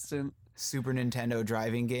consistent. Super Nintendo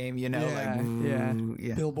driving game, you know, Yeah,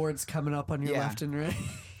 yeah. Billboards coming up on your Yeah. left and right.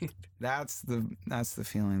 That's the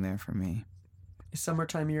feeling there for me. Is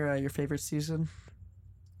summertime your favorite season?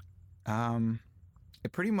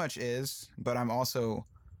 It pretty much is, but I'm also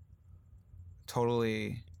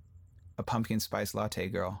totally a pumpkin spice latte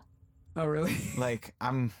girl. Oh, really? Like,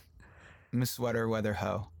 I'm a sweater weather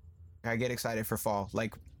hoe. I get excited for fall,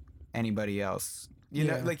 like anybody else. You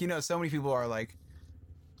know, Yeah. like, you know, so many people are like,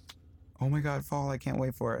 oh my God, fall, I can't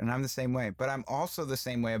wait for it. And I'm the same way, but I'm also the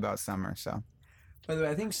same way about summer. So By the way,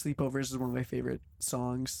 I think Sleepovers is one of my favorite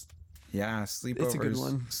songs. yeah, sleepovers. It's a good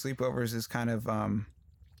one. Sleepovers is kind of,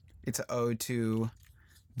 it's an ode to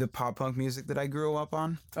the pop punk music that I grew up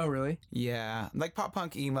on. Oh, really? Yeah, like pop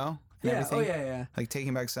punk emo. And Yeah. everything. Oh, yeah. Like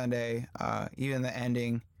Taking Back Sunday, even the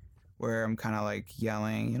ending where I'm kind of like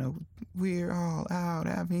yelling, you know, we're all out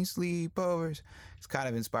having sleepovers. It's kind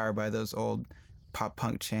of inspired by those old pop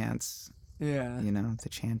punk chants, Yeah. you know, the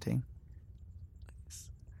chanting. It's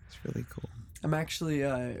really cool. I'm actually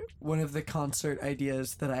one of the concert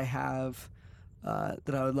ideas that I have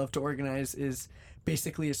that I would love to organize is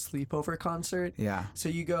basically a sleepover concert. Yeah. So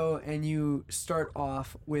you go and you start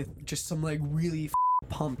off with just some like really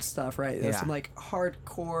pumped stuff, right? Yeah. Some like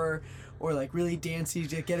hardcore or like really dancey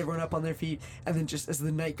to get everyone up on their feet, and then just as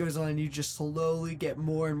the night goes on, you just slowly get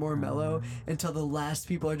more and more mellow until the last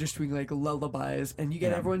people are just doing like lullabies, and you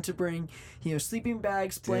get Yeah. everyone to bring, you know, sleeping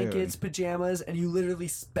bags, blankets, pajamas, and you literally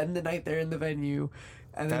spend the night there in the venue,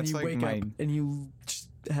 and then That's you like wake my- up and you just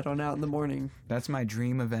head on out in the morning. That's my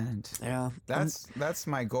dream event. Yeah. That's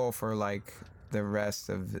my goal for like the rest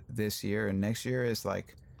of this year and next year is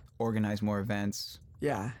like organize more events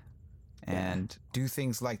Yeah. and do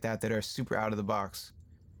things like that that are super out of the box.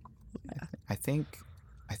 I think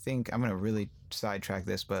I'm gonna really sidetrack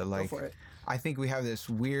this, but Go like for it. I think we have this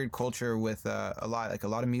weird culture with a lot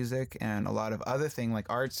of music and a lot of other thing like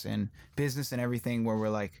arts and business and everything where we're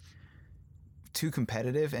like too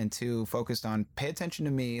competitive and too focused on pay attention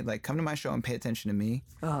to me, like come to my show and pay attention to me.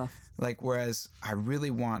 Uh-huh. Like, whereas I really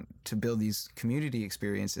want to build these community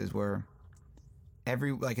experiences where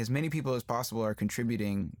as many people as possible are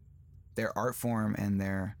contributing their art form and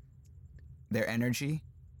their energy,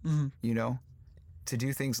 Mhm. you know, to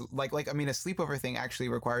do things like I mean, a sleepover thing actually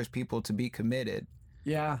requires people to be committed.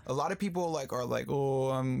 Yeah. A lot of people are like,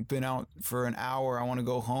 oh, I'm been out for an hour, I want to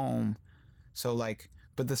go home. So like,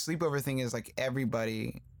 but the sleepover thing is like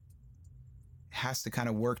everybody has to kind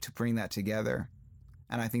of work to bring that together.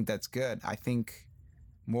 And I think that's good. I think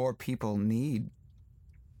more people need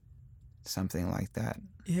something like that.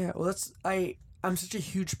 Yeah, well, I I'm such a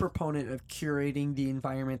huge proponent of curating the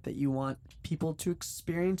environment that you want people to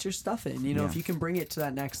experience your stuff in. You know, if Yeah. you can bring it to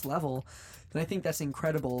that next level, then I think that's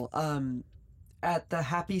incredible. At the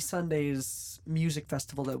Happy Sundays music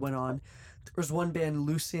festival that went on, there was one band,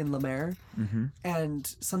 Lucy and Lemaire,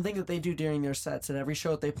 and something that they do during their sets at every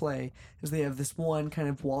show that they play is they have this one kind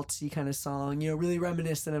of waltzy kind of song, you know, really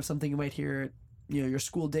reminiscent of something you might hear at, you know, your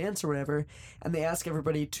school dance or whatever, and they ask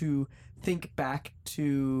everybody to think back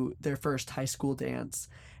to their first high school dance.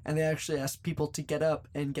 And they actually ask people to get up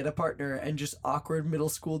and get a partner and just awkward middle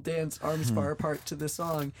school dance arms far apart to the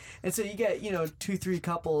song. And so you get, you know, 2-3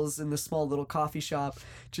 couples in the small little coffee shop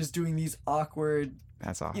just doing these awkward,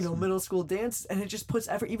 That's awesome. you know, middle school dance. And it just puts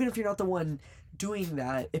effort, even if you're not the one doing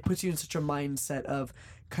that, it puts you in such a mindset of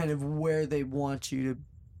kind of where they want you to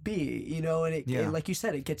be, you know, and Yeah. like you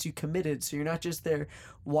said, it gets you committed. So you're not just there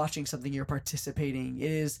watching something, you're participating. It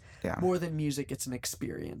is Yeah. more than music, it's an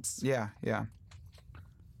experience. Yeah, yeah.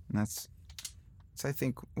 And that's I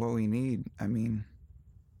think what we need. I mean,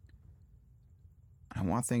 I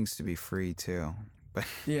want things to be free too, but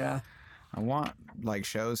Yeah. I want like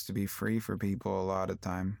shows to be free for people a lot of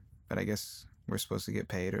time. But I guess we're supposed to get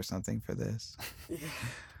paid or something for this.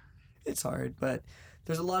 It's hard, but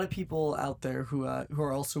there's a lot of people out there who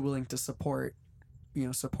are also willing to support the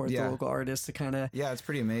Yeah. local artists to kind of Yeah, it's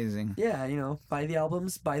pretty amazing. buy the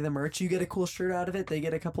albums, buy the merch. You get a cool shirt out of it. They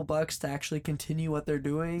get a couple bucks to actually continue what they're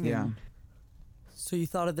doing. Yeah. and- So you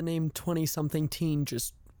thought of the name 20-something teen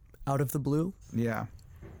just out of the blue? Yeah.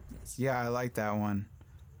 Yeah, I like that one.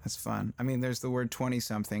 That's fun. I mean, there's the word 20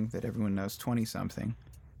 something that everyone knows, 20 something.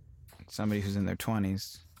 Somebody who's in their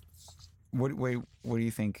 20s. What do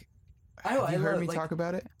you think? Have you heard me talk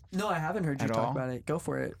about it? No, I haven't heard you At talk all? about it. Go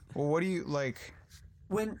for it. Well, what do you like?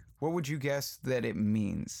 When What would you guess that it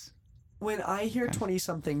means? When I hear Okay.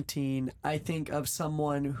 20-something teen, I think of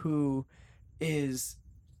someone who is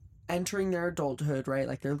entering their adulthood, right?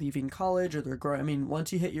 Like they're leaving college or they're growing. I mean,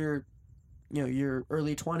 once you hit your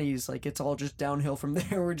early 20s, like it's all just downhill from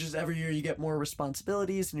there. Where just every year you get more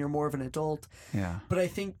responsibilities and you're more of an adult. Yeah. But I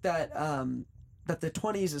think that that the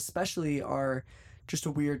 20s especially are just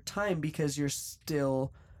a weird time because you're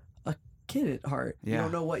still a kid at heart. You Yeah.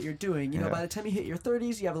 don't know what you're doing. You know, Yeah. by the time you hit your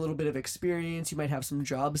 30s, you have a little bit of experience. You might have some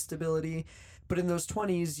job stability. But in those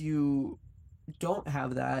 20s, you don't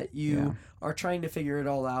have that. You Yeah. are trying to figure it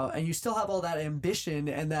all out. And you still have all that ambition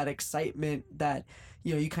and that excitement that,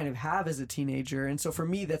 you know, you kind of have as a teenager. And so for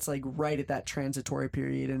me, that's like right at that transitory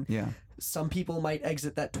period. And Yeah. some people might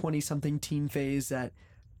exit that 20-something teen phase at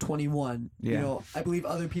 21. You Yeah. know, I believe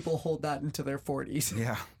other people hold that into their 40s.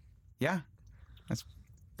 Yeah. Yeah.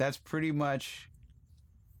 That's pretty much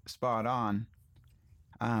spot on.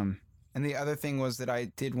 And the other thing was that I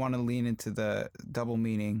did want to lean into the double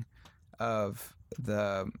meaning of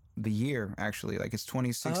the year, actually. Like it's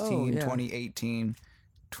 2016, Oh, yeah. 2018,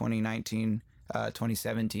 2019,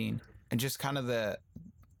 2017. And just kind of the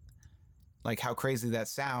like how crazy that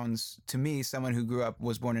sounds to me, someone who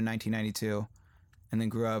was born in 1992 and then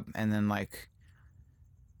grew up and then like,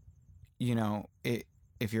 you know,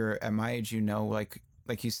 if you're at my age, you know, like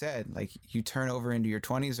you said, like you turn over into your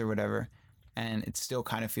 20s or whatever, and it still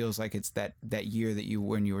kind of feels like it's that year that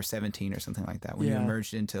when you were 17 or something like that, when you Yeah.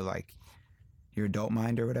 emerged into like your adult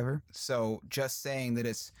mind or whatever. So just saying that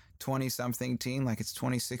it's 20 something teen, like it's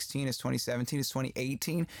 2016, it's 2017, it's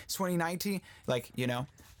 2018, it's 2019, like, you know.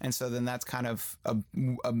 And so then that's kind of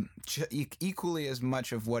equally as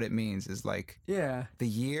much of what it means is like Yeah. the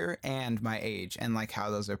year and my age, and like how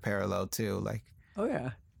those are parallel too. Like, Oh,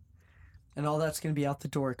 yeah. And all that's going to be out the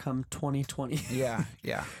door come 2020. yeah,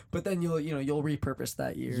 yeah, But then you'll repurpose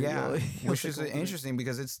that year. yeah, You'll which is take over. interesting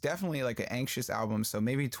because it's definitely like an anxious album. So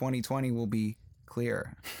maybe 2020 will be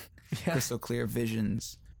clear, Yeah. crystal clear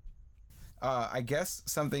visions. I guess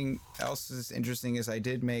something else is interesting is I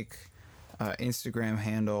did make Instagram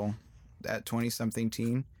handle at 20 something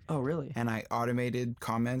teen, Oh, really? and I automated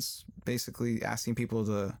comments basically asking people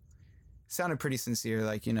to. Sounded pretty sincere,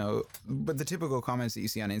 like, you know, but the typical comments that you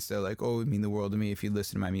see on Insta, like, oh, it would mean the world to me if you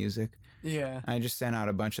listen to my music. Yeah. I just sent out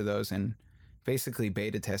a bunch of those and basically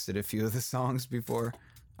beta tested a few of the songs before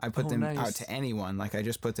I put Oh, them out nice. to anyone. Like, I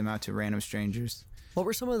just put them out to random strangers. What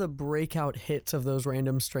were some of the breakout hits of those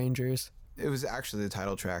random strangers? It was actually the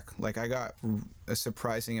title track. Like, I got a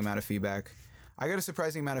surprising amount of feedback. I got a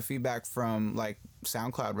surprising amount of feedback from, like,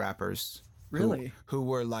 SoundCloud rappers. Really? Who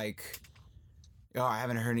were like, oh, I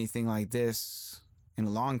haven't heard anything like this in a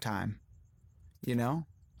long time. You know?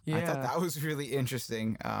 Yeah. I thought that was really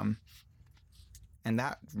interesting. And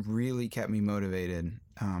that really kept me motivated.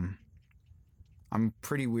 I'm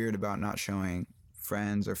pretty weird about not showing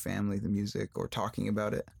friends or family the music or talking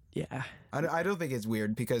about it. Yeah. I don't think it's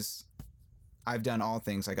weird because I've done all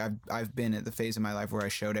things. Like I've been at the phase of my life where I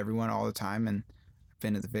showed everyone all the time, and I've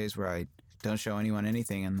been at the phase where I don't show anyone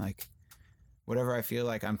anything, and like whatever I feel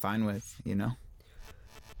like I'm fine with, you know?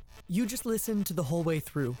 You just listened to The Whole Way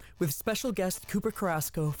Through with special guest Cooper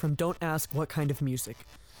Carrasco from Don't Ask What Kind of Music.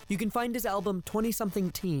 You can find his album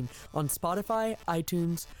 20-Something Teen on Spotify,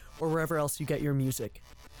 iTunes, or wherever else you get your music.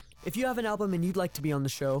 If you have an album and you'd like to be on the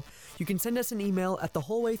show, you can send us an email at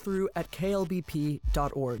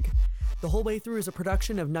thewholewaythrough@klbp.org. The Whole Way Through is a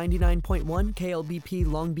production of 99.1 KLBP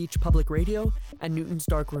Long Beach Public Radio and Newton's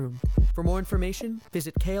Dark Room. For more information,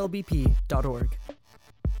 visit klbp.org.